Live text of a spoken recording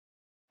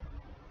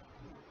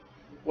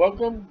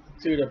Welcome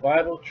to the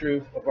Bible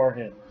truth of our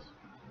hymns.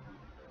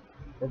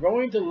 We're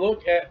going to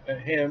look at a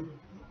hymn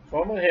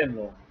from a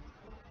hymnal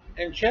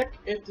and check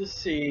it to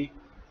see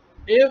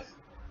if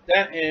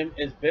that hymn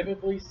is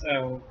biblically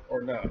sound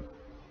or not.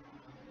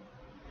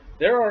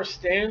 There are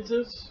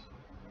stanzas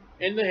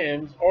in the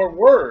hymns or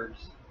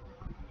words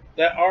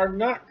that are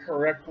not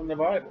correct from the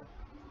Bible.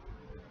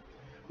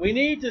 We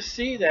need to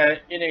see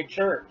that in a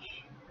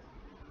church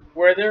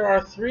where there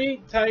are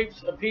three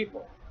types of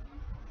people.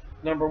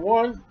 Number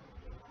one,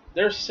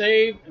 they're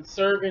saved and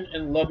serving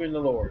and loving the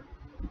Lord.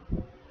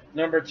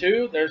 Number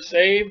two, they're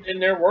saved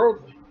and they're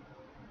worldly.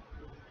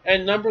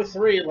 And number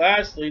three,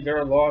 lastly,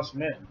 they're lost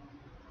men.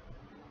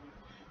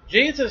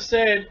 Jesus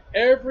said,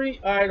 every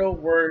idle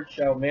word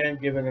shall man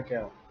give an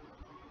account.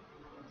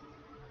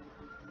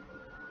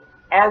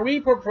 Are we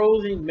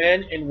proposing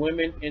men and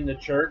women in the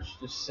church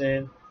to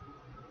sin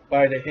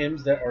by the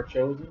hymns that are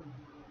chosen?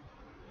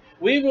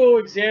 We will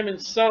examine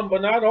some,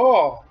 but not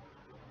all,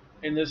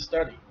 in this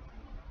study.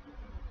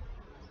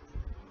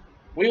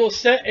 We will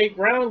set a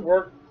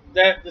groundwork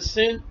that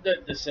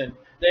the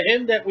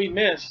hymn that we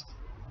missed,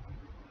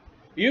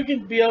 you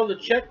can be able to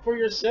check for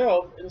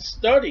yourself and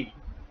study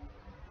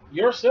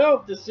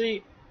yourself to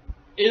see,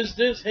 is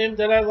this hymn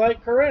that I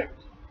like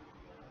correct?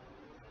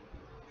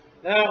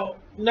 Now,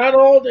 not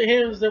all the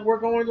hymns that we're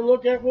going to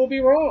look at will be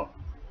wrong.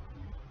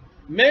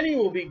 Many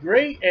will be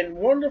great and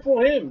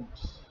wonderful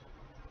hymns.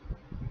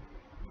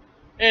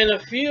 And a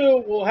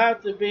few will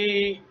have to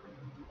be,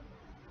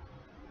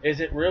 is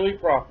it really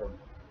proper?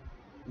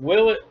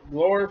 Will it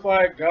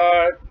glorify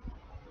God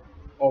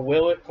or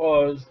will it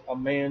cause a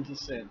man to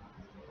sin?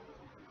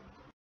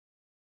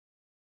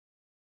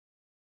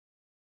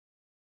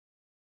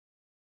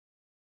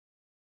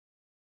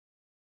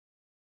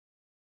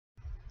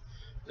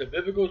 The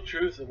biblical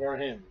truth of our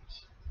hymns.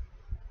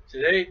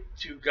 Today,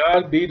 to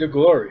God be the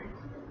glory.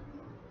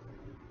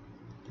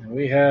 And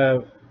we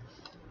have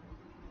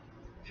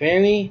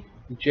Fanny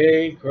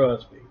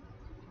Crosby.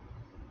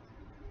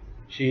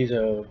 She's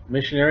a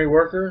missionary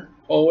worker,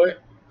 poet,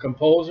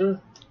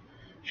 composer.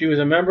 She was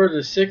a member of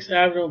the 6th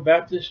Avenue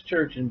Baptist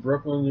Church in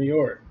Brooklyn, New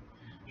York.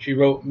 She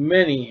wrote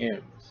many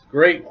hymns,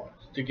 great ones,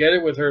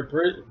 together with her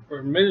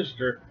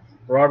minister,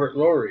 Robert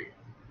Lowry.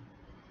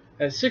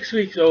 At 6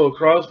 weeks old,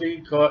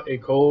 Crosby caught a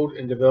cold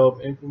and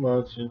developed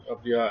inflammation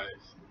of the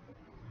eyes.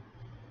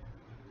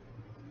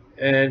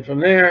 And from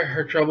there,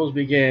 her troubles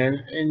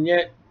began, and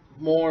yet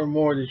more and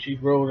more did she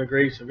grow in the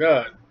grace of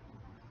God.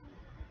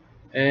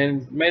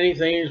 And many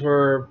things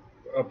were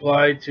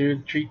applied to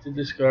treat the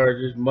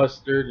discourages,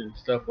 mustard and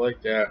stuff like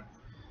that.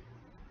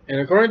 And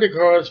according to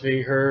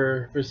Crosby,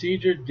 her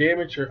procedure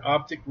damaged her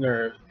optic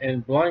nerve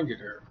and blinded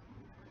her.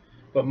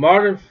 But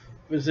modern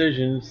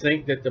physicians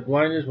think that the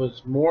blindness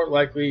was more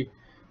likely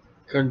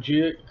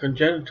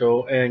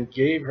congenital and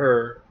gave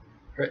her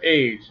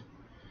age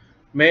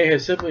may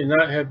have simply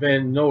not have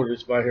been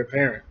noticed by her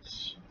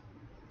parents.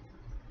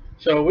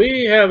 So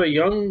we have a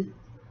young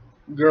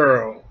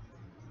girl,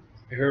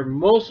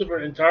 most of her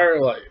entire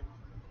life,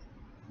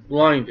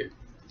 blinded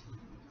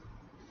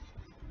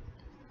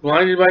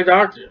by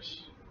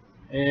doctors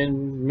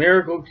and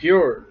miracle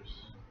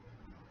cures.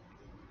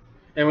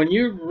 And when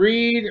you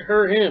read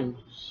her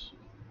hymns,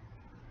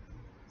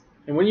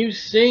 and when you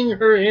sing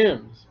her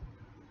hymns,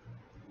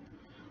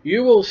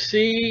 you will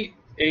see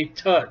a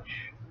touch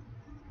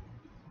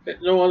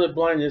that no other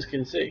blindness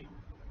can see.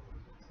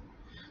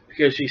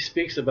 Because she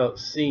speaks about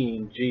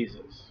seeing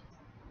Jesus.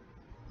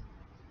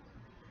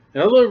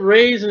 Now, although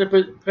raised in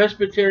a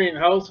Presbyterian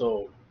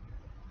household,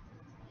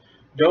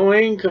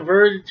 Doane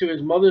converted to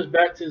his mother's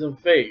baptism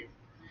faith.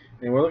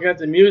 And we're looking at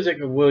the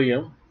music of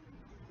William,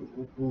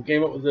 who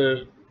came up with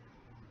the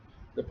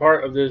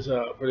part of this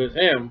for this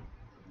hymn,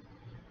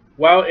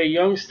 while a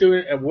young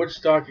student at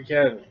Woodstock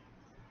Academy.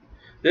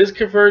 This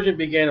conversion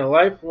began a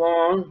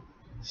lifelong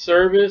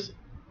service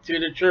to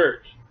the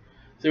church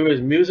through his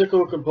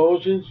musical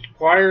compositions,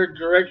 choir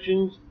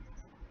directions,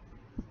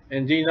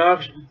 and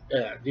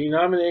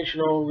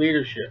denominational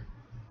leadership.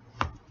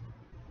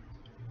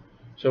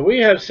 So we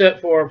have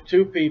set forth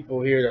two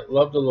people here that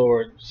love the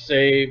Lord,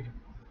 saved,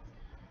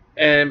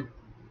 and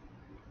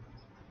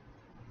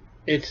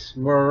it's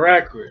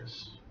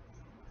miraculous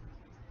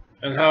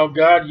and how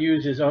God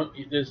uses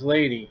this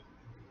lady,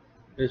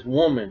 this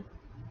woman,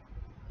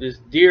 this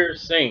dear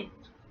saint.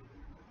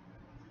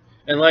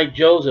 And like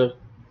Joseph,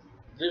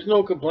 there's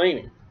no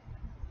complaining.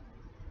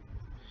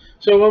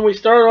 So when we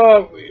start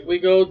off, we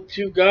go,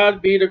 to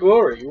God be the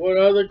glory. What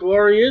other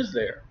glory is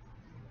there?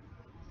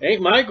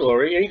 Ain't my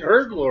glory, ain't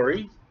her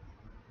glory,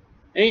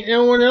 ain't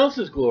no one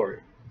else's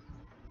glory.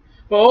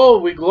 Oh,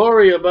 we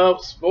glory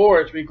about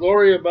sports, we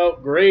glory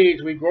about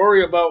grades, we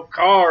glory about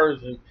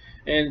cars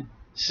and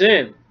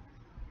sin.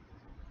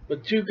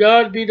 But to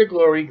God be the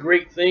glory,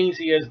 great things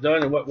he has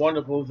done and what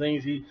wonderful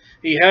things he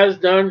has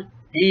done,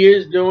 he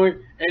is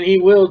doing, and he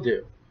will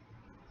do.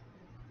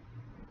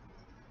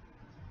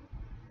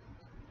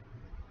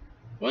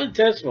 One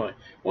testimony.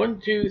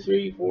 1, 2,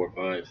 3, 4,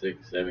 5,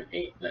 6, 7,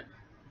 8, 9.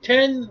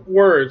 10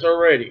 words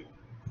already.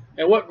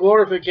 And what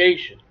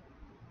glorification.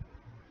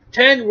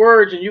 10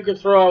 words and you can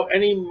throw out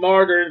any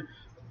modern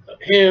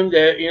hymn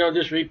that,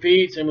 just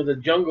repeats and with a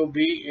jungle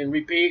beat and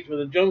repeats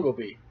with a jungle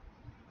beat.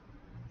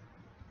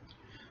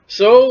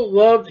 So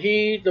loved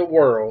he the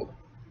world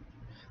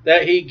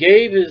that he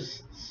gave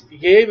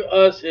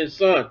us his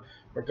son.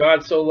 For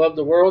God so loved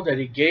the world that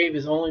he gave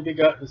his only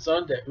begotten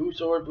Son, that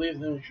whosoever believes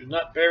in him should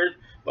not perish,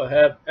 but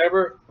have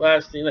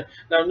everlasting life.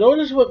 Now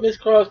notice what Miss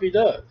Crosby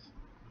does,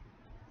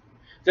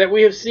 that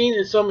we have seen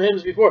in some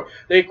hymns before.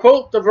 They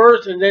quote the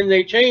verse and then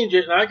they change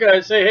it, and I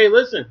gotta say, hey,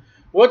 listen,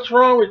 what's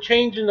wrong with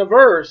changing the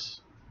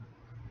verse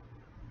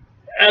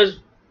as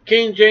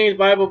King James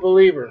Bible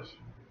believers?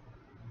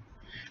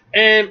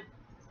 And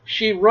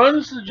she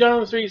runs to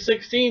John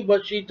 3:16,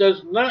 but she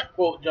does not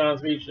quote John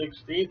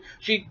 3:16.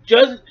 She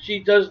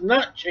does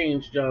not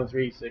change John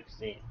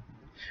 3:16.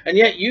 And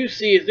yet you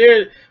see it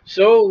there,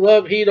 so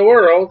loved he the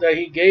world that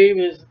he gave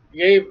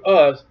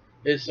us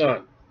his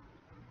son.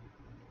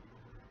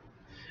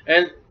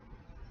 And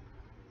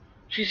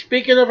she's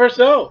speaking of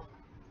herself.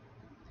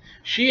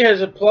 She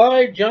has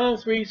applied John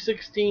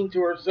 3:16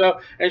 to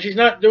herself, and she's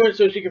not doing it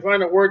so she can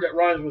find a word that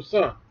rhymes with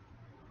son.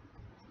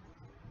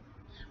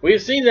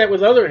 We've seen that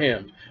with other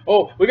hymns.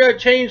 Oh, we got to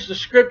change the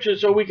scripture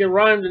so we can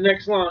rhyme the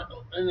next line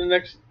in the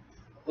next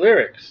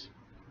lyrics.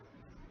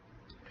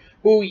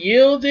 Who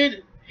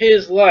yielded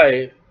his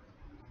life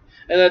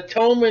an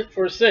atonement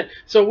for sin.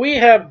 So we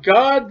have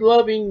God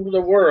loving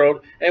the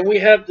world, and we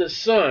have the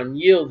Son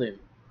yielding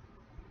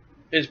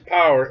his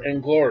power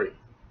and glory.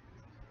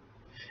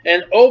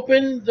 And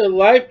open the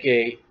life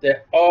gate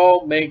that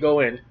all may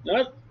go in.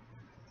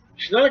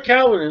 She's not a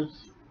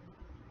Calvinist.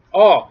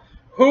 All.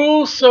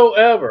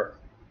 Whosoever.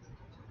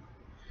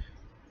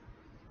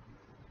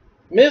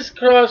 Miss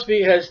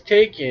Crosby has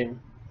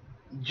taken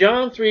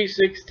John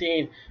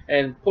 3:16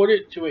 and put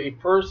it to a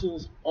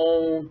person's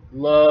own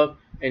love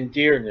and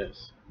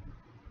dearness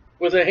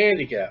with a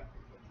handicap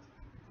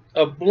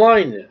of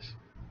blindness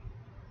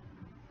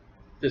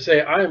to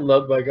say, I am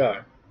loved by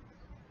God.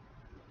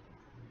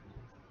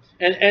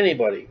 And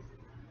anybody.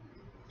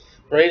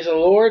 Praise the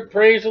Lord,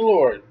 praise the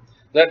Lord.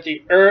 Let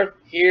the earth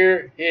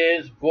hear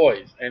his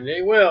voice. And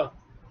they will.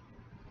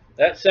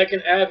 That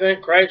second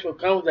advent, Christ will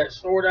come with that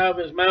sword out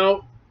of his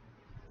mouth.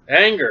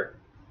 Anger.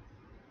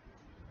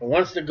 And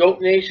once the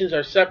goat nations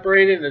are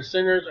separated and the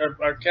sinners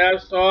are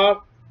cast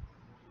off,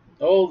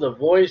 oh, the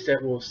voice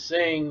that will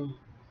sing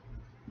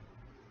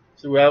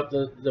throughout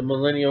the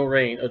millennial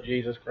reign of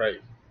Jesus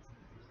Christ.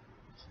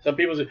 Some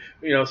people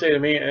say to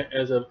me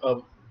as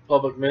a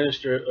public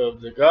minister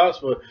of the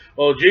gospel,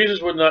 well,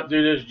 Jesus would not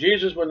do this.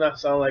 Jesus would not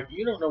sound like.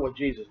 You don't know what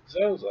Jesus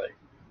sounds like.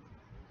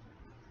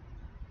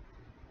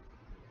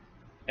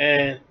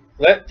 And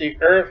let the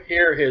earth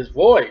hear his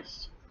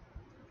voice.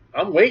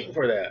 I'm waiting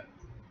for that.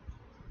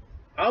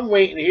 I'm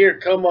waiting to hear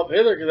it come up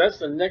hither, because that's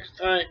the next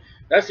time,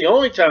 that's the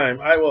only time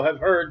I will have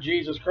heard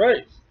Jesus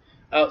Christ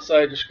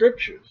outside the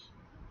scriptures.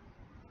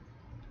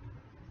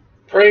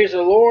 Praise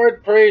the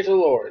Lord, praise the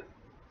Lord.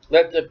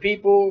 Let the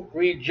people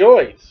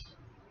rejoice.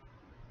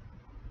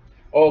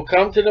 Oh,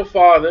 come to the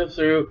Father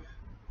through.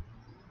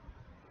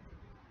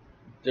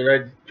 Do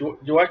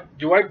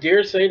I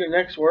dare say the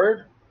next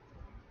word?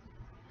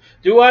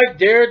 Do I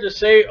dare to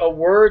say a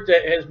word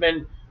that has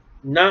been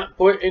not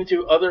put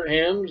into other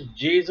hymns?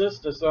 Jesus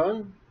the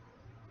Son.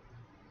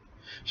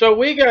 So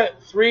we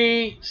got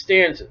 3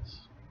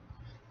 stanzas.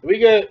 We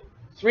got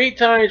 3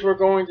 times we're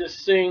going to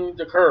sing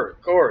the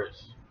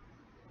chorus.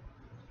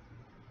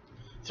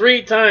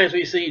 3 times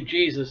we see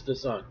Jesus the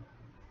Son.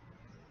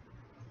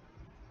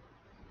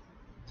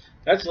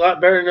 That's a lot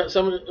better than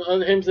some of the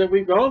other hymns that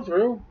we've gone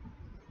through.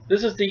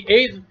 This is the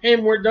 8th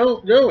hymn we're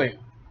doing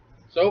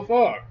so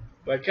far,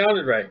 if I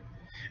counted right.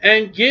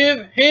 And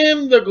give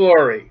him the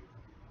glory.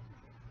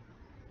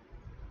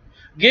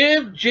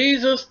 Give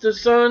Jesus the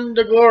Son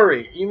the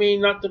glory. You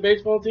mean not the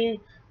baseball team?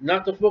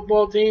 Not the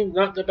football team?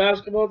 Not the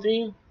basketball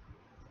team?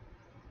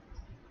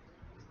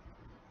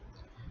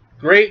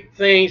 Great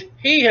things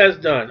he has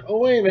done. Oh,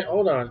 wait a minute.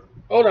 Hold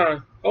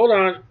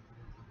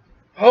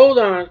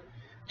on.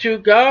 To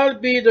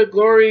God be the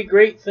glory,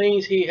 great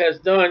things he has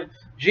done.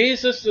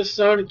 Jesus the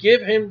Son,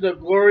 give him the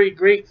glory,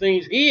 great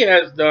things he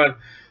has done.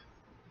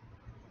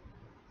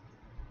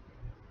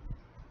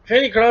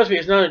 Fanny Crosby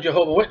is not a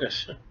Jehovah's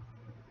Witness,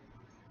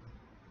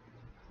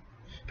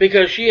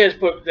 because she has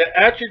put the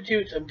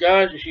attributes of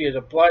God and she has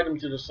applied them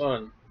to the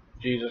Son,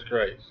 Jesus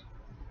Christ.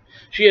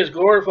 She has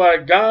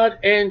glorified God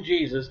and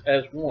Jesus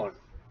as one.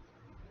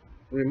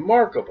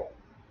 Remarkable.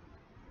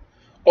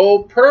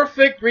 Oh,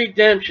 perfect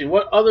redemption.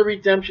 What other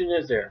redemption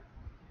is there?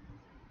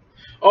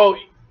 Oh,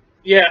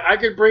 yeah, I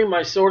could bring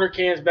my soda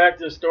cans back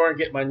to the store and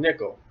get my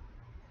nickel.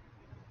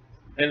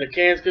 And the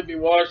cans could be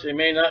washed. They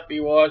may not be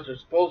washed. They're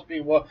supposed to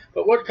be washed.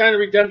 But what kind of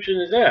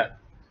redemption is that?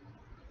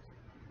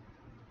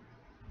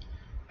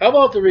 How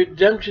about the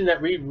redemption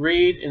that we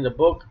read in the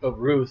book of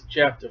Ruth,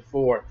 chapter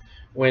 4,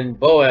 when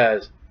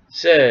Boaz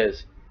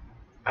says,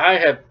 I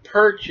have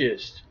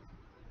purchased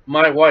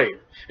my wife.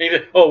 And he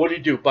said, oh, what did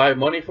he do? Buy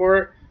money for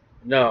her?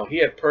 No, he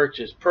had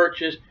purchased.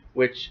 Purchase,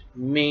 which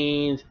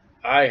means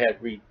I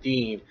have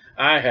redeemed.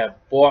 I have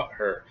bought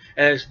her.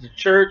 And as the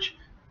church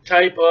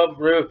type of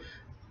group,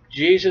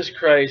 Jesus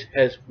Christ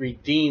has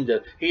redeemed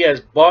us. He has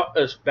bought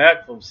us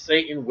back from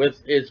Satan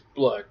with his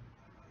blood.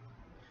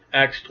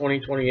 Acts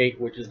 20:28,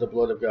 which is the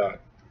blood of God.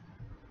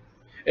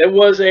 It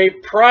was a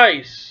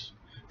price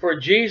for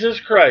Jesus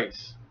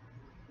Christ.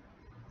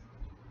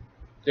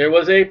 There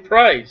was a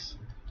price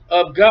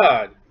of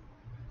God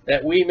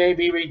that we may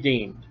be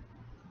redeemed.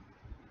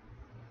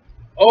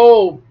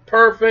 Oh,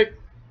 perfect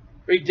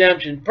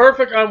redemption.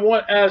 Perfect on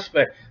what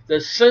aspect?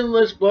 The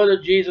sinless blood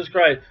of Jesus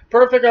Christ.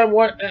 Perfect on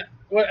what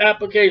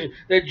application?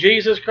 That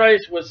Jesus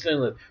Christ was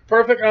sinless.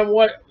 Perfect on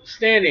what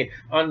standing?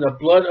 On the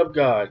blood of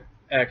God.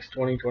 Acts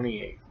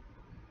 20:28.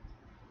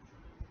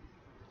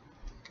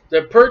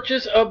 The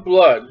purchase of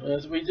blood,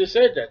 as we just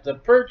said that, the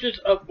purchase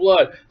of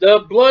blood, the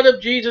blood of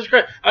Jesus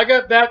Christ. I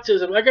got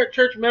baptism, I got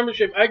church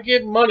membership, I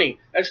give money.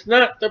 That's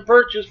not the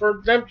purchase for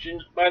redemption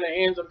by the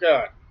hands of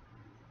God.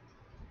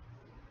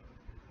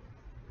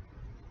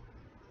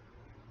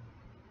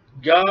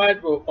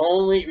 God will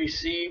only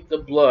receive the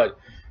blood.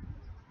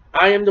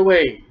 I am the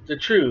way, the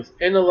truth,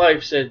 and the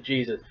life, said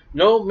Jesus.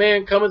 No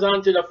man cometh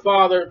unto the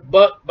Father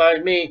but by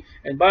me,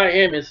 and by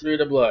him is through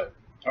the blood.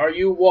 Are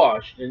you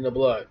washed in the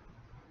blood?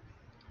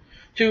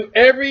 To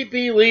every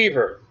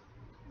believer,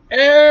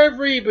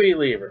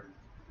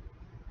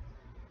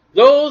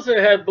 those that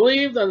have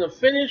believed on the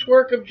finished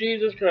work of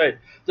Jesus Christ,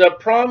 the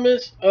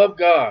promise of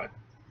God.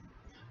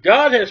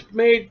 God has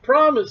made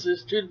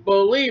promises to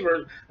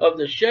believers of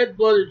the shed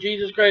blood of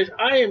Jesus Christ.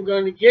 I am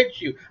going to get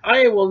you.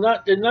 I will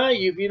not deny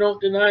you if you don't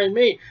deny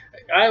me.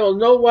 I will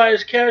no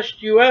wise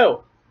cast you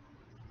out.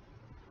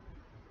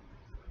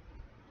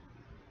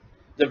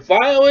 The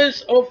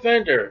vilest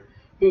offender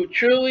who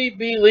truly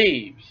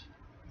believes.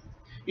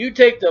 You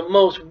take the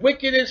most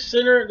wickedest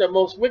sinner, the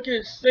most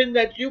wickedest sin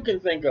that you can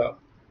think of,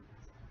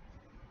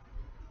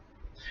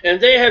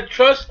 and they have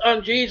trust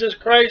on Jesus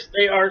Christ,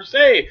 they are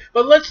saved.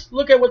 But let's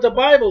look at what the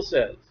Bible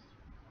says.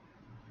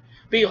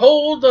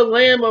 Behold the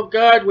Lamb of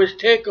God which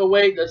take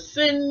away the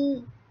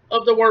sin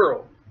of the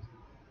world.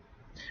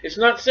 It's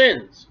not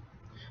sins.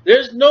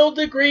 There's no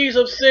degrees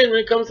of sin when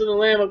it comes to the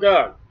Lamb of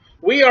God.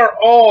 We are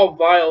all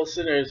vile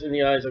sinners in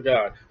the eyes of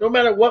God, no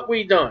matter what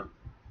we've done.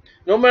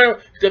 No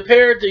matter,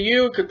 compared to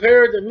you,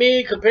 compared to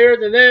me,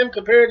 compared to them,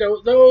 compared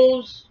to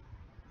those.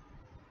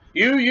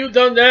 You've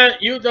done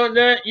that, you've done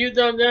that, you've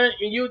done that,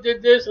 and you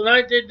did this, and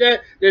I did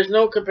that. There's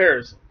no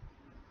comparison.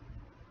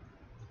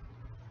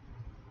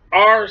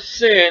 Our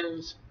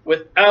sins,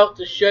 without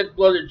the shed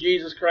blood of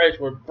Jesus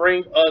Christ, would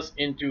bring us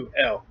into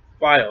hell.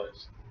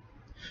 Vilest.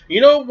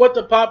 You know what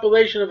the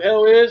population of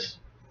hell is?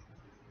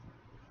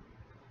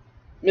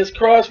 Miss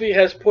Crosby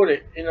has put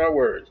it in our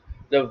words.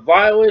 The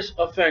vilest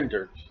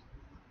offenders.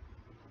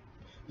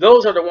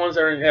 Those are the ones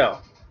that are in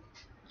hell.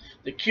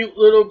 The cute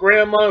little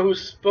grandma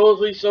who's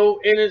supposedly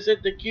so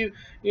innocent, the cute,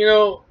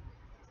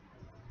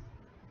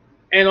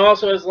 and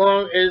also as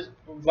long as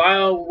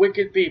vile,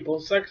 wicked people,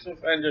 sex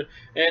offenders,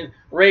 and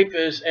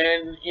rapists,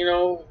 and,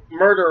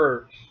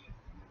 murderers.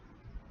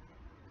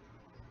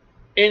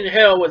 In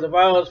hell with the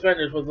vile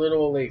offenders with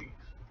little old ladies.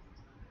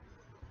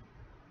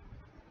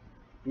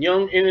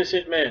 Young,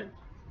 innocent men.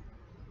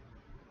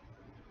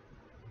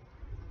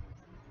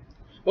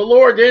 But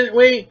Lord, didn't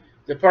we?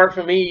 Depart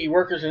from me, ye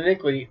workers of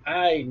iniquity.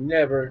 I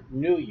never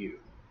knew you.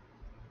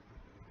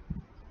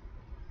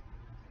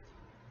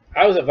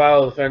 I was a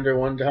vile offender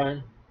one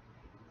time.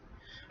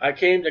 I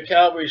came to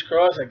Calvary's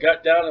cross. I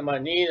got down on my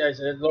knees. I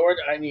said, Lord,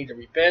 I need to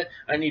repent.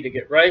 I need to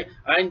get right.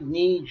 I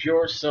need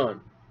your son.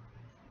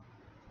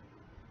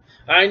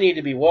 I need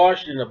to be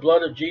washed in the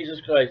blood of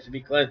Jesus Christ to be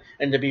cleansed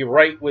and to be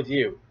right with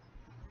you.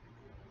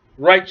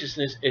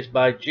 Righteousness is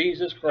by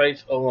Jesus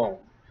Christ alone.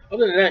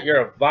 Other than that, you're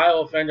a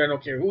vile offender. I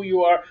don't care who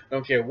you are. I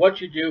don't care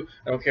what you do.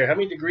 I don't care how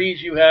many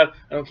degrees you have.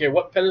 I don't care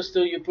what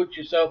pedestal you put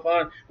yourself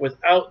on.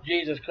 Without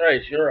Jesus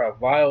Christ, you're a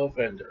vile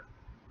offender.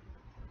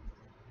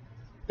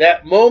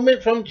 That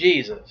moment from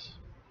Jesus,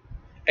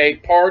 a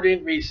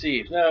pardon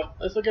received. Now,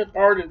 let's look at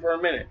pardon for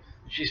a minute.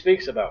 She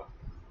speaks about.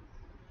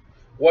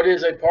 What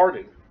is a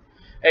pardon?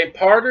 A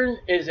pardon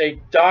is a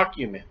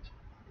document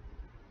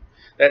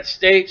that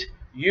states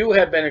you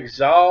have been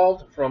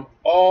absolved from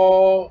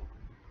all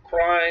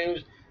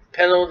crimes,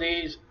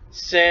 penalties,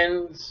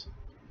 sins,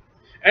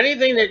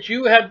 anything that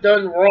you have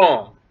done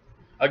wrong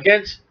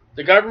against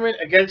the government,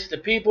 against the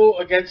people,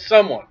 against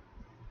someone,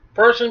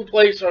 person,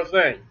 place, or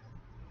thing.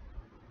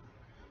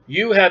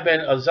 You have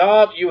been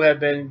absolved, you have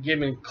been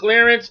given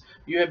clearance,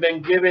 you have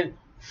been given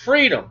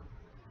freedom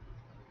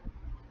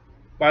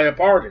by a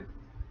pardon.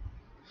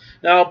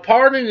 Now,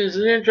 pardon is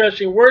an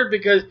interesting word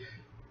because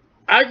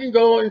I can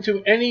go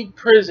into any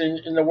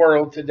prison in the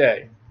world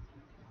today.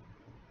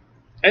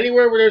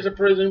 Anywhere where there's a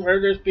prison, where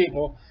there's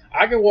people,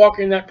 I can walk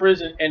in that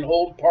prison and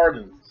hold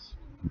pardons.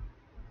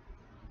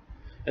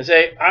 And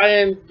say, I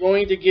am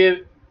going to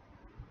give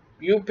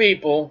you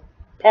people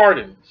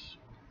pardons.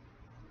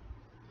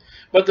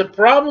 But the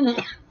problem,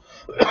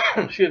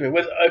 excuse me,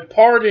 with a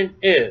pardon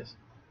is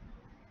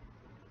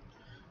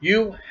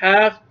you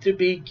have to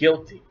be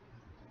guilty.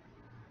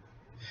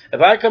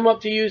 If I come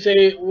up to you and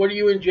say, what are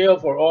you in jail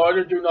for? Oh, I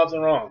didn't do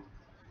nothing wrong.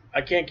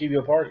 I can't give you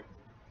a pardon.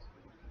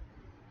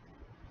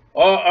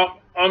 Oh,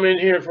 I'm in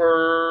here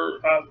for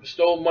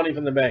stole money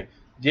from the bank.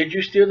 Did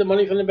you steal the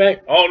money from the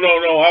bank? Oh,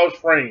 no, I was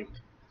framed.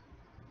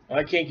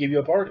 I can't give you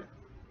a pardon.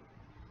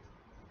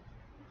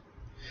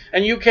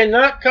 And you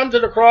cannot come to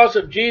the cross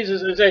of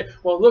Jesus and say,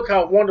 well, look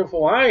how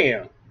wonderful I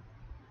am.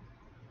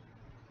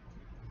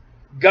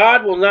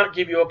 God will not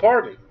give you a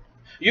pardon.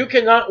 You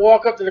cannot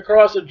walk up to the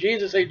cross of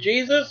Jesus and say,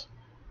 Jesus,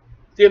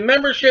 the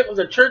membership of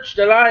the church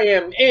that I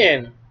am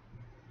in,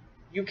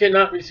 you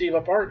cannot receive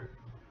a pardon.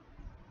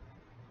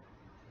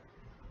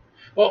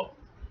 Well,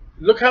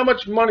 look how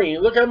much money,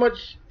 look how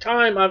much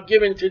time I've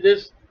given to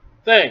this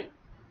thing.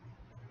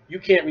 You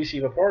can't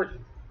receive a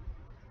pardon.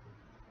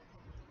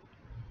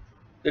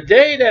 The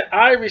day that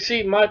I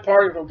received my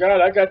pardon from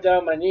God, I got down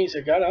on my knees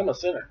and said, God, I'm a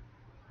sinner.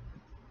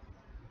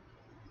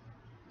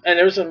 And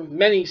there's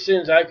many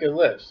sins I could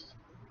list.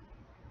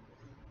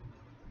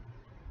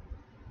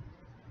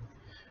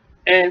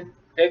 And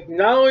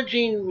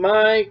acknowledging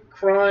my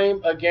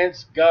crime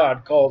against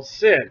God called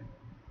sin.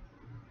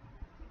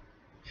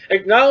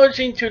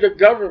 Acknowledging to the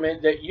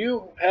government that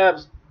you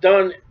have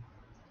done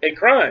a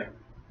crime.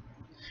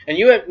 And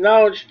you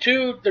acknowledge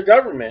to the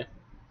government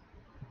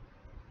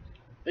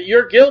that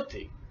you're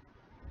guilty.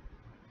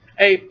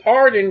 A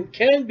pardon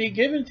can be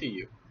given to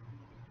you.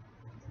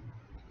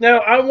 Now,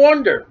 I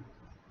wonder,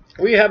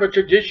 we have a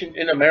tradition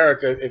in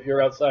America, if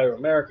you're outside of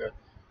America,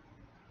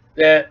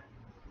 that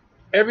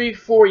every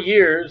 4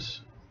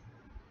 years,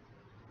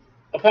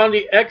 upon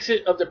the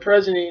exit of the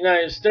President of the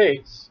United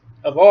States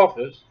of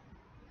office,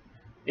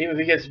 even if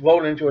he gets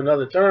voted into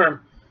another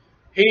term,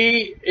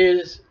 he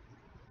is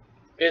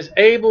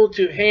able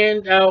to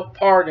hand out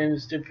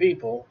pardons to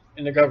people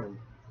in the government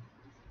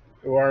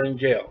who are in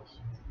jails.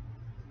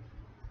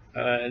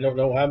 I don't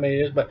know how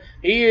many it is, but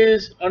he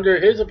is, under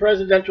his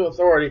presidential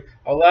authority,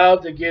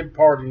 allowed to give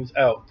pardons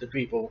out to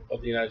people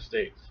of the United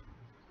States.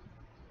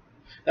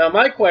 Now,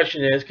 my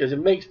question is, because it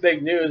makes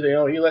big news,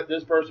 he let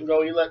this person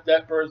go, he let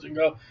that person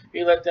go,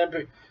 he let them.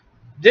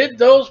 Did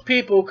those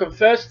people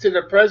confess to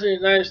the President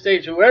of the United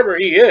States, whoever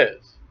he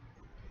is,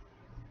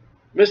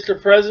 Mr.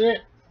 President,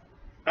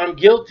 I'm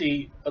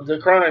guilty of the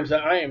crimes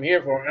that I am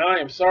here for, and I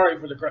am sorry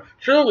for the crime.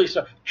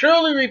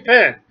 Truly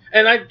repent.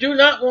 And I do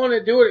not want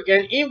to do it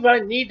again, even if I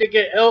need to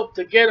get help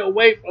to get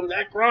away from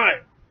that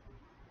crime.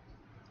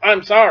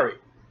 I'm sorry.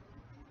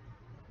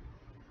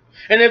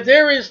 And if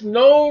there is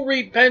no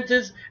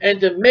repentance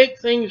and to make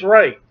things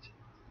right,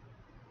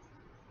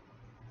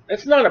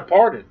 that's not a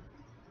pardon.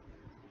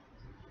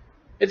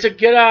 It's a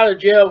get out of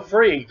jail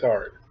free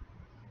card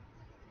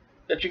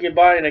that you can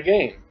buy in a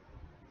game.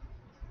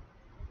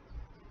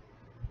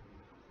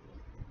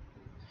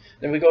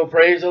 Then we go,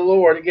 praise the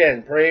Lord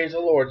again, praise the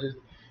Lord.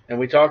 And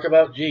we talk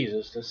about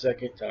Jesus the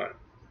second time.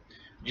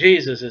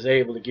 Jesus is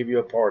able to give you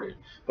a pardon.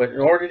 But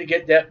in order to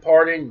get that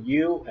pardon,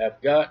 you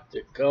have got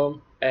to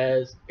come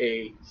as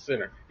a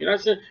sinner. You're not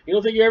sin. You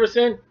don't think you ever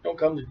sin? Don't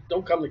come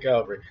to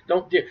Calvary.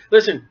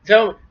 Listen,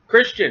 tell me,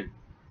 Christian,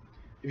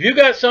 if you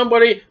got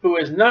somebody who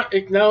is not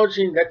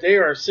acknowledging that they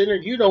are a sinner,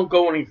 you don't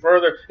go any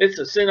further. It's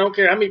a sin. I don't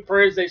care how many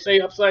prayers they say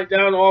upside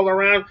down, all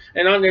around,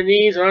 and on their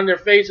knees and on their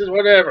faces,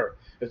 whatever.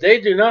 If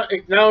they do not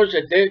acknowledge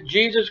that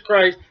Jesus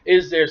Christ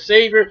is their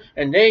Savior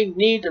and they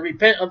need to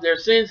repent of their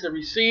sins to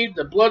receive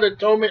the blood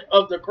atonement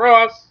of the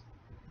cross,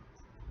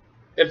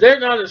 if they're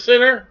not a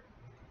sinner,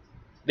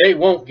 they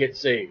won't get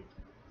saved.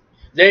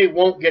 They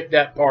won't get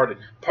that pardon.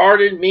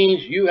 Pardon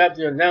means you have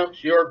to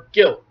announce your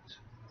guilt.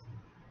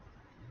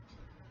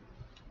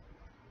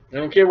 I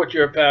don't care what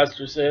your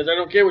pastor says. I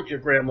don't care what your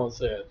grandma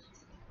says.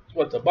 It's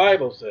what the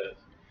Bible says.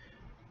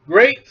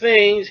 Great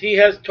things he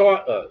has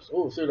taught us.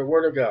 Oh, through the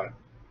Word of God.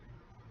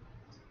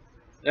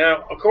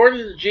 Now, according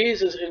to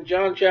Jesus in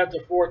John chapter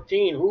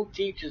 14, who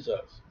teaches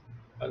us?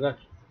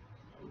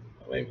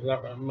 Maybe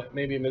I'm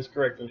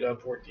miscorrect in John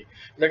 14.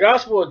 The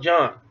Gospel of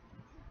John.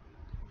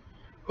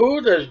 Who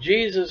does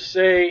Jesus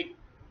say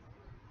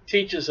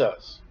teaches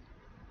us?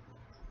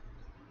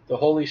 The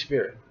Holy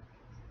Spirit.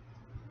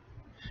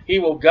 He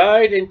will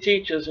guide and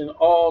teach us in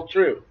all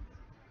truth.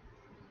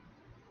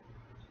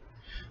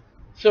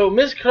 So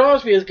Miss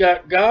Crosby has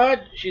got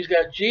God, she's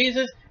got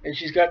Jesus, and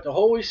she's got the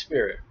Holy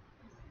Spirit.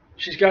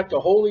 She's got the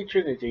Holy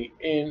Trinity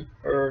in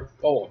her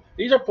poem.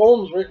 These are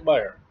poems written by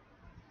her.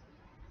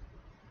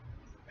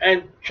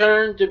 And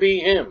turned to be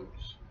hymns.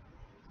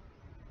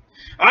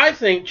 I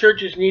think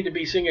churches need to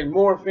be singing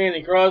more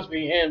Fanny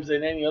Crosby hymns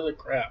than any other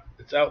crap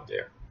that's out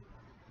there.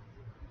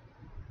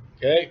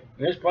 Okay?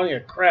 And there's plenty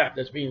of crap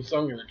that's being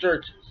sung in the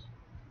churches.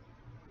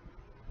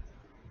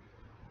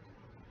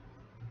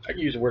 I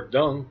can use the word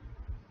dung.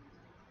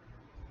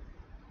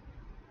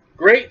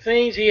 Great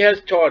things he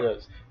has taught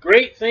us.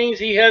 Great things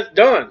he has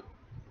done.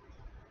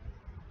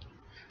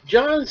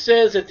 John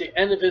says at the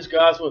end of his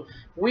gospel,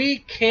 we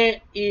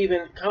can't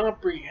even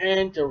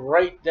comprehend to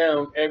write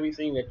down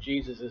everything that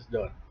Jesus has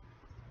done.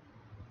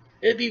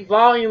 It'd be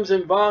volumes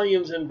and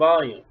volumes and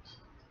volumes.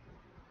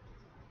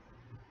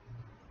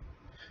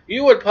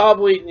 You would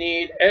probably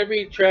need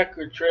every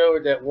tractor trailer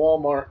that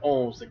Walmart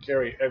owns to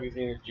carry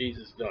everything that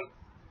Jesus done.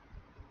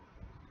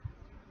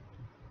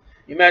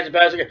 You imagine,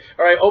 Pastor,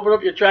 all right, open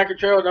up your tractor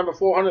trailer number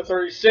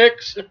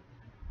 436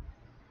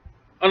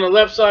 on the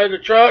left side of the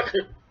truck,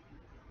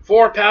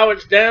 4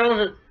 pallets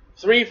down,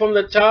 3 from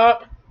the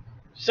top,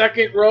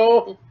 second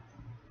row,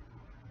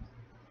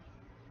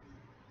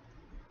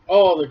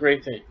 all the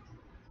great things.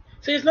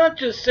 See, it's not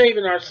just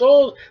saving our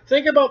souls.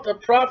 Think about the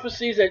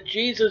prophecies that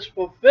Jesus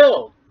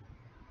fulfilled.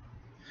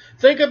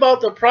 Think about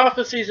the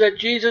prophecies that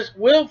Jesus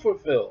will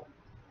fulfill.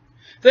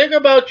 Think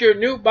about your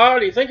new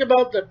body. Think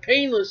about the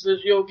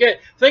painlessness you'll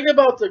get. Think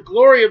about the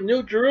glory of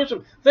New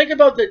Jerusalem. Think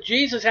about that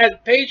Jesus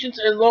had patience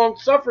and long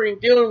suffering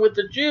dealing with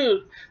the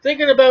Jews.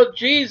 Thinking about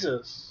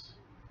Jesus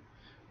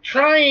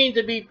trying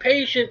to be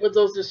patient with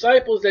those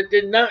disciples that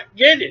did not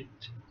get it.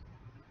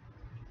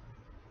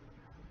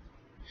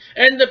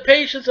 And the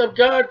patience of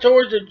God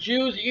towards the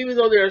Jews, even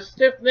though they're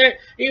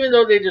stiff-necked, even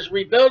though they just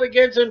rebelled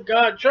against him,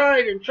 God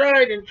tried and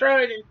tried and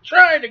tried and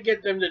tried to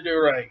get them to do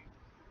right.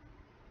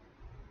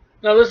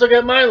 Now let's look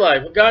at my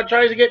life. God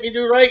tries to get me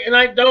to do right, and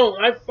I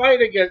don't. I fight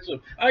against him.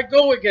 I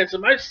go against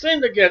him. I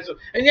sinned against him.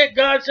 And yet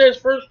God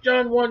says, 1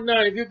 John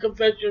 1:9, if you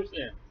confess your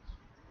sin.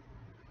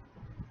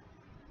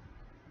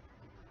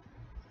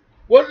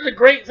 One of the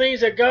great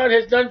things that God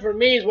has done for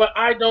me is what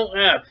I don't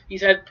have.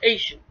 He's had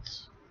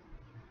patience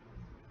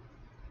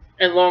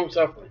and long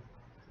suffering.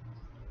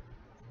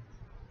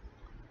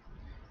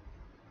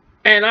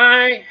 And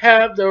I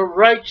have the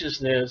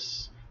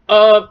righteousness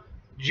of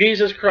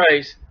Jesus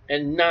Christ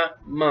and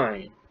not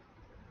mine.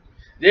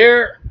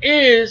 There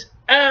is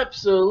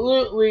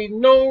absolutely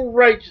no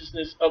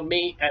righteousness of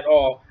me at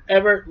all.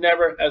 Ever,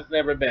 never, has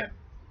never been.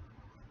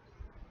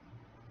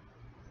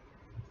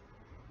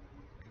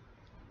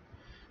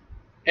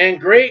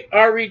 And great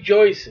our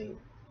rejoicing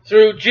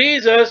through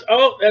Jesus.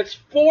 Oh, that's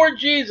 4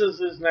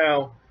 Jesuses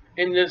now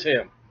in this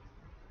hymn.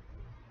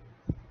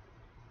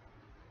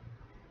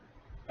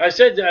 I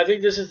said that I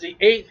think this is the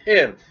 8th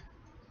hymn.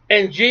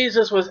 And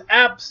Jesus was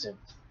absent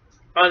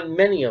on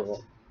many of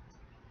them.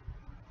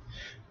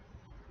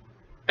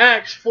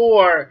 Acts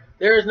 4,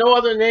 there is no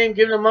other name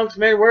given amongst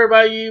men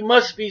whereby you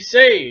must be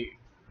saved.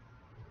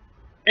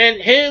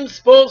 And him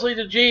supposedly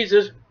to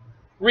Jesus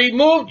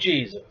removed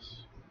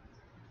Jesus.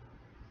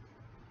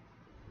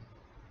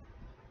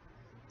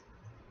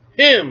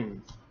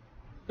 Him.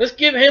 Let's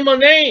give him a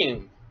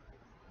name.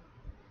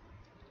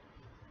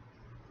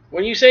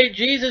 When you say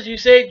Jesus, you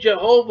say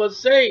Jehovah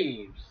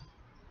saves.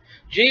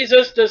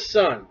 Jesus the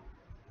Son.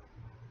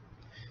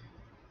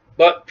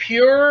 But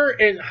purer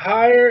and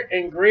higher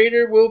and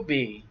greater will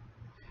be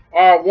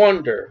our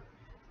wonder,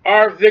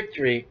 our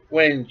victory,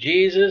 when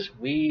Jesus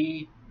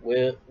we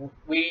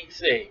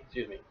save.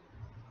 Excuse me.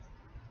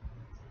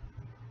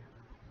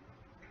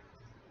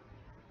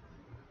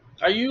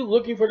 Are you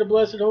looking for the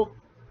blessed hope?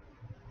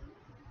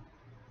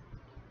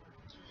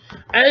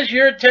 As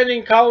you're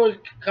attending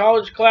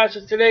college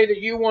classes today, that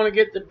you want to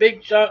get the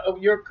big shot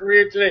of your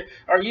career today,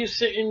 are you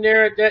sitting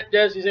there at that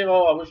desk and saying,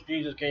 "Oh, I wish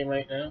Jesus came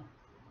right now"?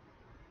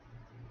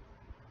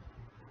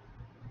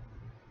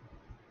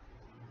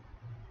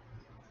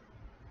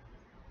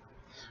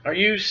 Are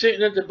you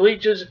sitting at the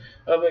bleachers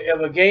of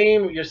a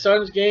game, your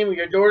son's game, or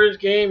your daughter's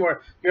game,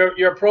 or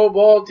your pro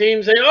ball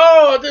team saying,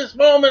 "Oh, at this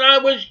moment, I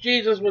wish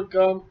Jesus would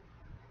come"?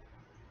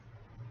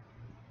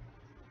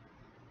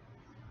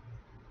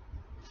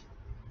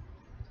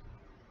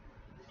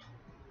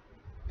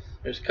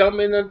 There's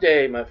coming a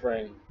day, my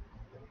friend,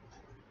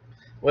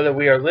 whether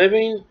we are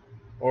living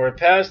or are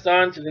passed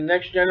on to the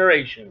next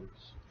generations,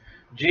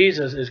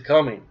 Jesus is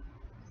coming.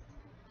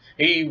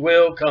 He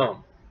will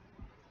come.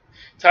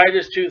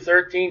 Titus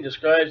 2:13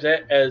 describes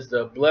that as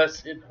the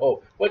blessed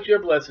hope. What's your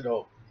blessed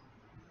hope?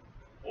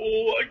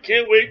 Oh, I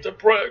can't wait till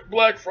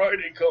Black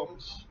Friday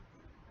comes.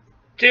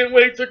 Can't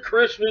wait till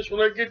Christmas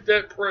when I get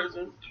that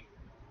present.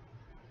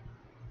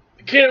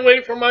 I can't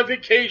wait for my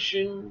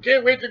vacation.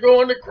 Can't wait to go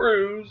on the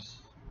cruise.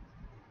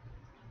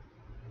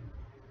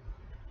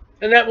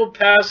 And that will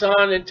pass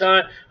on in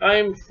time.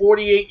 I'm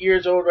 48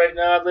 years old right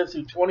now. I've lived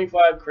through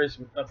 48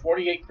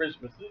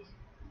 Christmases.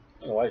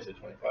 I don't know why I said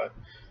 25.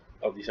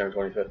 Oh, December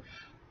 25th.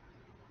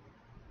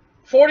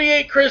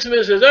 48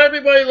 Christmases.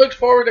 Everybody looks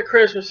forward to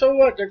Christmas. So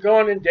what? They're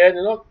gone and dead,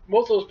 and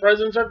most of those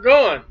presents are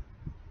gone.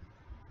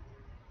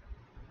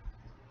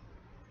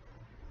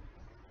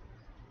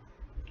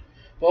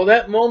 Well,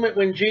 that moment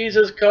when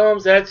Jesus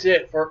comes, that's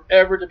it.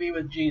 Forever to be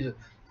with Jesus.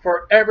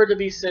 Forever to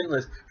be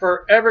sinless.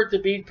 Forever to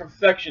be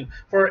perfection.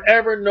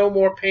 Forever no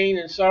more pain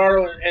and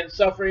sorrow and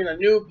suffering. A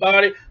new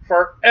body.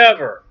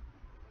 Forever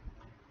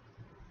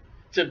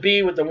to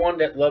be with the one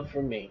that loved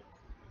for me.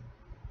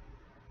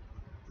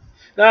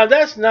 Now,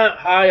 that's not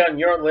high on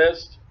your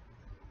list.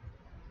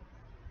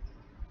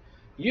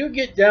 You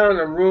get down in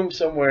a room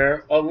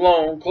somewhere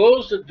alone,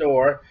 close the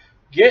door,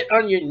 get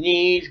on your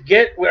knees,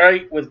 get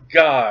right with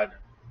God.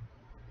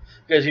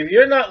 Because if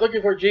you're not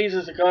looking for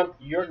Jesus to come,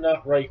 you're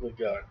not right with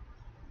God.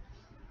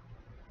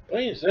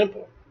 Plain and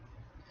simple.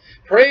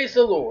 Praise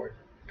the Lord.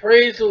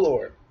 Praise the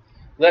Lord.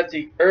 Let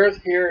the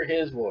earth hear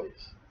his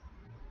voice.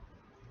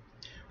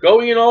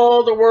 Go in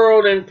all the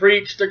world and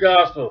preach the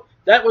gospel.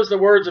 That was the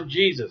words of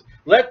Jesus.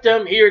 Let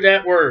them hear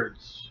that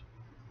words.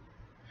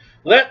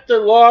 Let the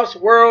lost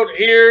world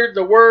hear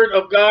the word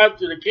of God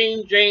through the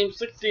King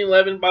James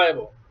 1611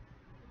 Bible.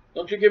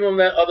 Don't you give them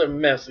that other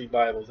messy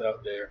Bibles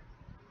out there.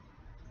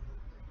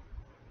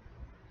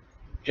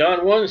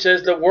 John 1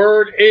 says the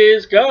Word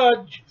is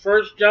God.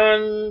 1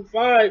 John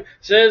 5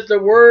 says the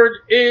Word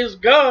is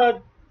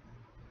God.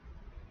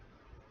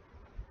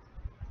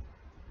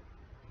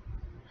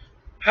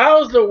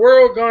 How's the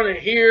world going to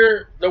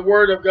hear the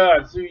Word of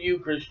God? Through you,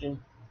 Christian.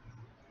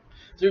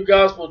 Through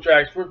gospel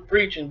tracts, for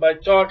preaching, by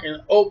talking,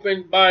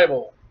 open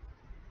Bible.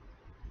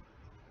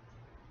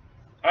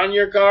 On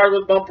your car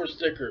with bumper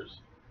stickers.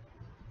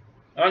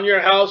 On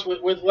your house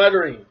with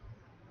lettering.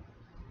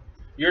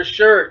 Your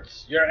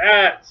shirts, your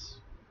hats.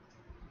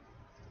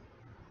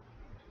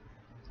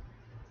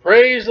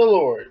 Praise the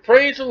Lord.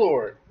 Praise the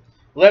Lord.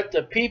 Let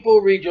the people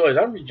rejoice.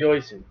 I'm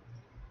rejoicing.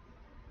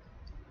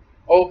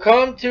 Oh,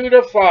 come to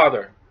the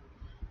Father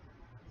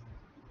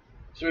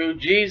through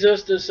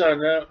Jesus the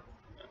Son. Now,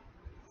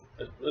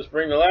 let's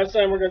bring the last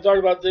time we're going to talk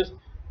about this.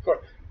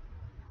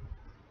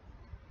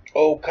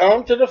 Oh,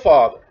 come to the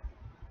Father.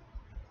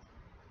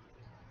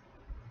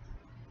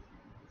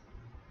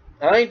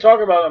 I ain't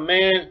talking about a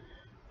man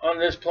on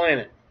this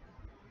planet.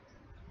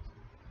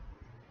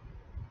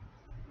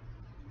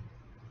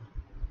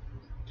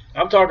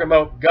 I'm talking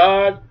about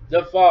God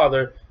the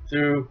Father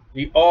through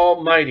the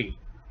Almighty.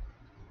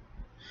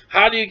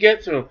 How do you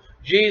get to him?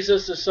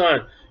 Jesus the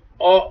Son.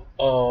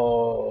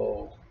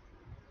 Oh.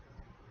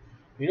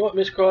 You know what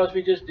Miss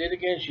Crosby just did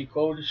again? She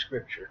quoted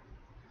Scripture.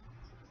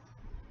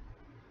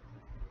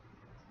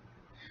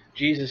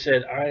 Jesus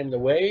said, I am the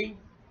way,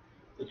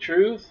 the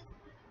truth,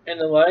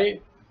 and the life.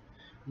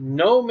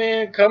 No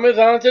man cometh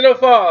unto the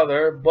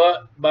Father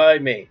but by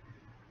me.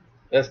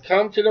 Let's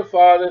come to the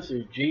Father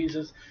through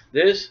Jesus.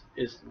 This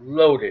is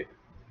loaded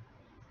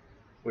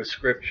with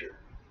Scripture.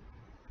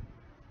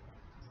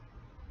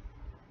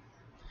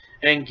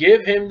 And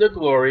give him the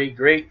glory,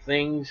 great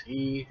things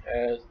he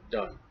has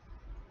done.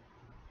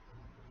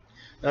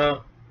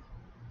 Now,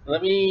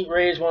 let me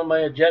raise one of my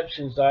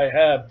objections I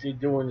have to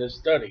doing this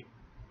study.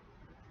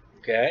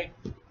 Okay?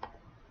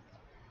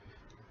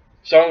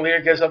 Song leader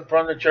gets up in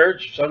front of the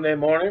church Sunday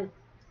morning.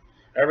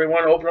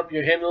 Everyone open up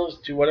your hymnals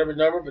to whatever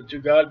number, but to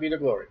God be the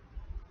glory.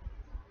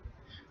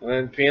 And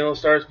then the piano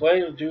starts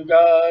playing, to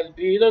God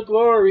be the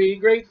glory,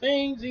 great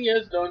things he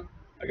has done.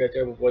 I got a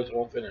terrible voice, I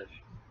won't finish.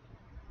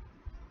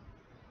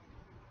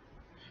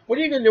 What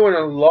are you going to do when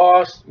a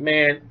lost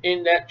man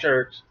in that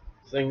church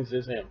sings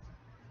this hymn?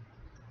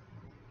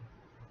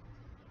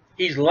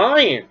 He's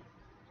lying.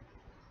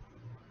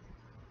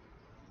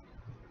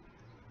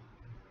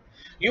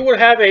 You would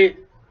have a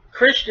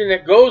Christian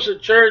that goes to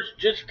church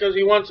just because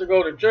he wants to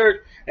go to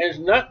church and is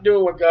not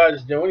doing what God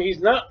is doing. He's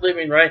not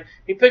living right.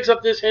 He picks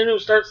up this hymn and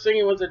starts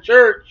singing with the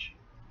church.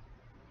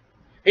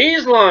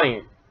 He's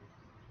lying.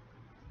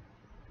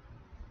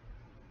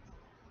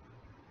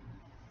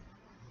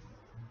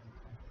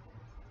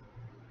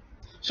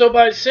 So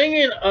by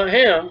singing a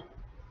hymn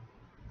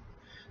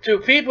to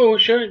people who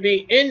shouldn't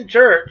be in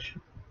church,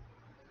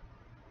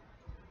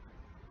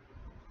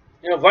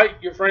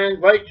 invite your friends,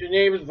 invite your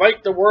neighbors,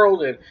 invite the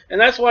world in. And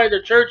that's why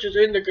the church is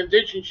in the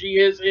condition she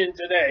is in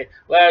today,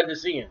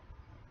 Laodicean.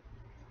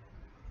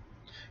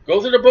 Go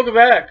through the book of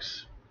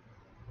Acts.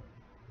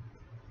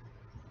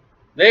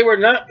 They were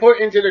not put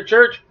into the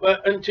church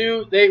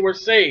until they were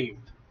saved.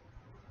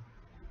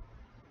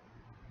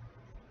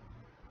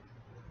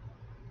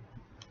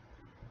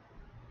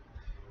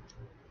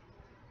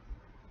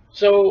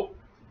 So,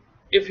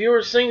 if you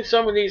were singing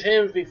some of these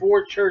hymns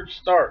before church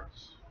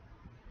starts,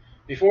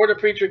 before the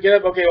preacher get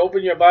up, okay,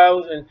 open your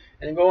Bibles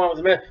and go on with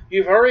the message,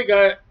 you've already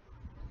got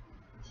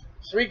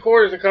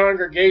 3/4 of the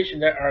congregation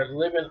that are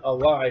living a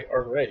lie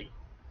already.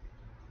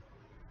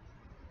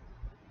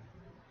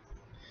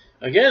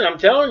 Again, I'm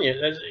telling you,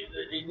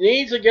 it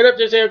needs to get up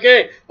there and say,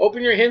 okay,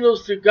 open your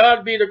hymnals to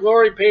God be the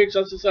glory, page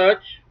such and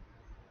such.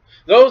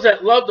 Those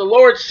that love the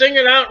Lord, sing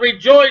it out,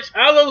 rejoice,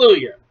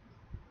 hallelujah.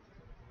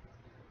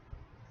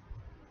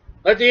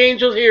 Let the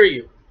angels hear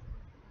you.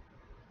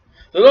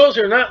 For those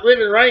who are not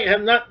living right,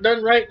 have not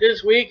done right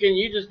this week, and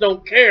you just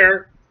don't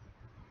care,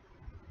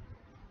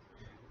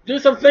 do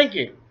some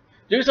thinking.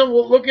 Do some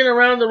looking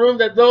around the room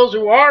that those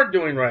who are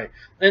doing right.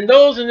 And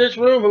those in this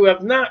room who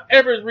have not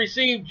ever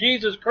received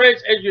Jesus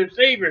Christ as your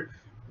Savior,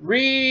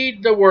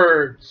 read the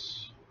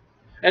words.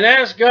 And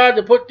ask God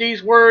to put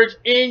these words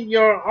in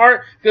your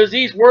heart, because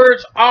these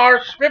words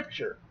are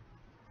Scripture.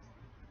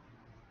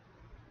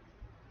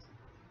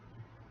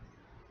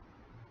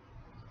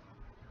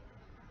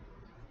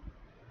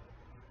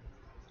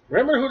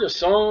 Remember who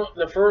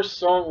the first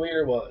song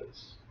leader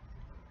was?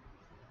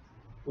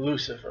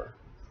 Lucifer.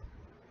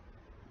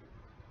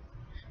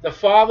 The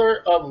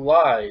father of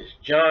lies,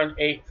 John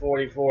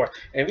 8:44.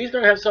 And if he's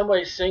going to have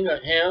somebody sing a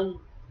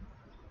hymn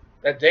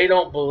that they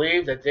don't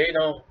believe, that they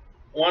don't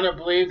want to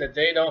believe, that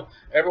they don't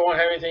ever want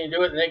to have anything to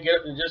do with it, and they get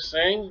up and just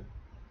sing,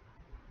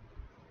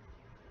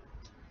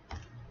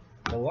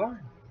 lie.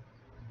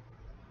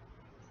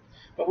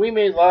 But we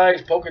made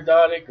lies polka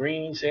dotted,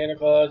 green, Santa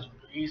Claus,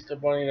 Easter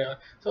Bunny.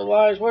 So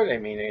lies, what do they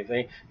mean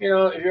anything? You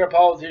know, if you're a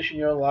politician,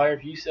 you're a liar.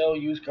 If you sell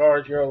used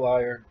cars, you're a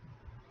liar.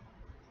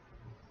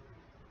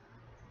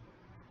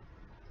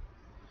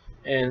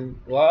 And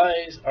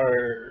lies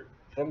are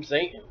from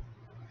Satan.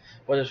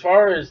 But as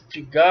far as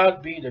to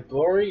God be the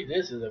glory,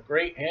 this is a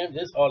great hymn.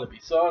 This ought to be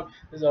sung.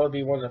 This ought to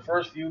be one of the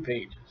first few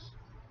pages.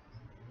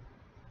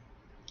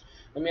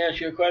 Let me ask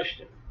you a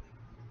question.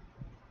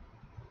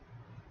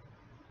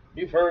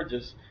 You've heard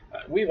this.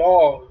 We've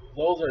all,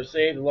 those that are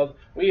saved and loved,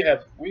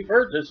 we've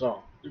heard this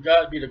song. To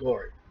God be the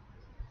glory.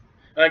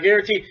 And I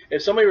guarantee,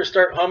 if somebody were to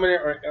start humming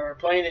it or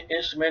playing it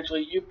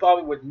instrumentally, you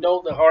probably would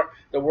know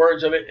the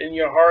words of it in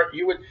your heart.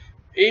 You would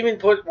even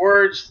put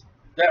words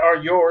that are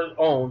your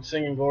own,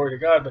 singing glory to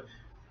God. But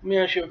let me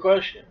ask you a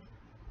question.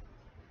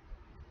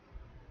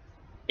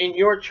 In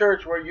your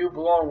church where you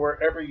belong,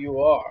 wherever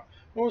you are,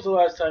 when was the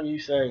last time you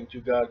sang To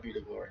God be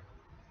the glory?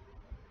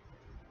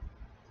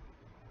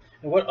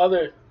 And what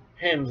other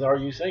hymns are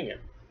you singing?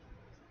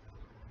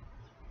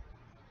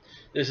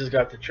 This has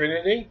got the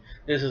Trinity.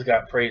 This has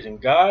got praising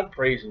God,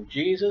 praising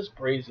Jesus,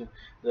 praising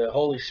the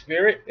Holy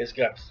Spirit. It's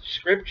got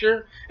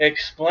Scripture. It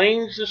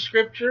explains the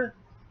Scripture.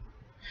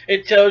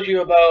 It tells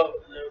you about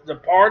the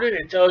pardon.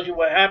 It tells you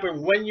what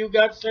happened when you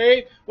got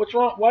saved. What's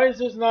wrong? Why is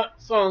this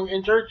not sung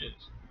in churches?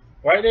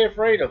 Why are they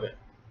afraid of it?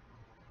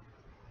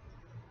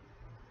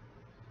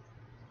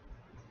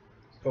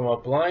 From a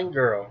blind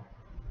girl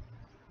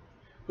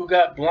who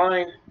got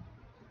blind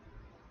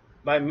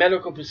by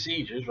medical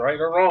procedures, right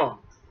or wrong,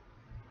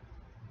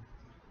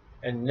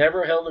 and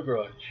never held a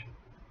grudge.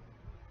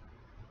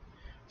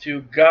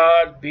 To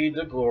God be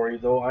the glory,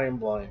 though I am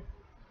blind.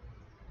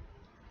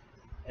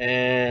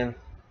 And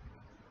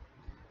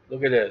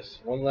look at this.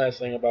 One last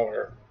thing about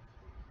her.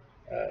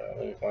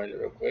 Let me find it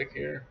real quick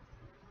here.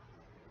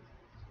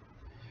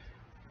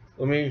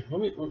 Let me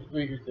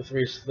read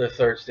the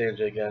third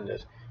stanza again.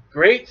 This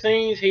great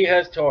things he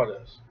has taught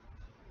us.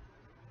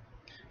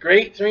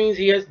 Great things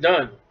he has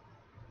done.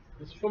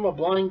 This is from a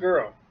blind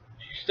girl.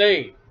 She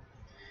stayed.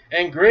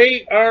 And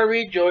great our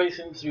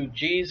rejoicing through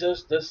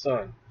Jesus the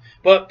Son.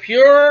 But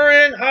purer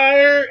and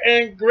higher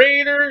and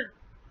greater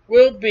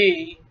will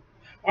be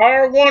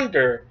our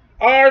wonder,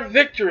 our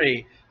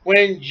victory,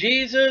 when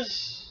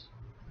Jesus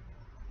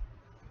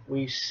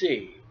we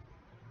see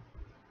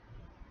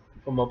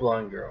from a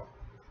blind girl.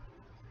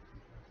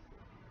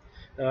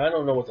 Now, I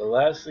don't know what the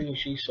last thing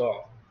she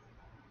saw.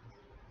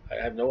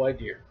 I have no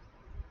idea.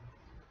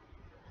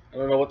 I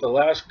don't know what the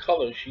last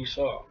color she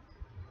saw,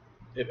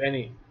 if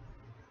any.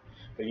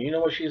 But you know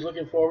what she's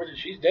looking forward to?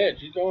 She's dead.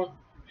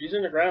 She's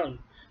in the ground.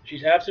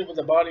 She's absent with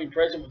the body,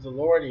 present with the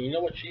Lord. And you know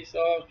what she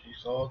saw? She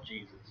saw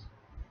Jesus.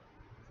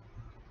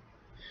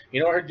 You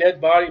know what her dead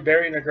body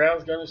buried in the ground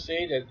is going to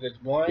see? That's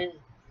blind.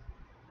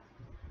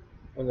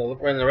 When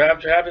the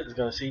rapture happens, it's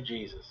going to see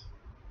Jesus.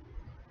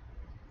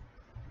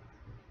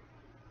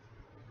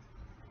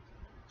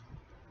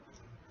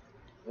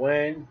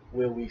 When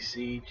will we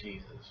see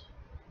Jesus?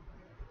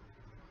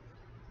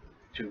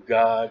 To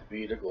God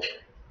be the glory.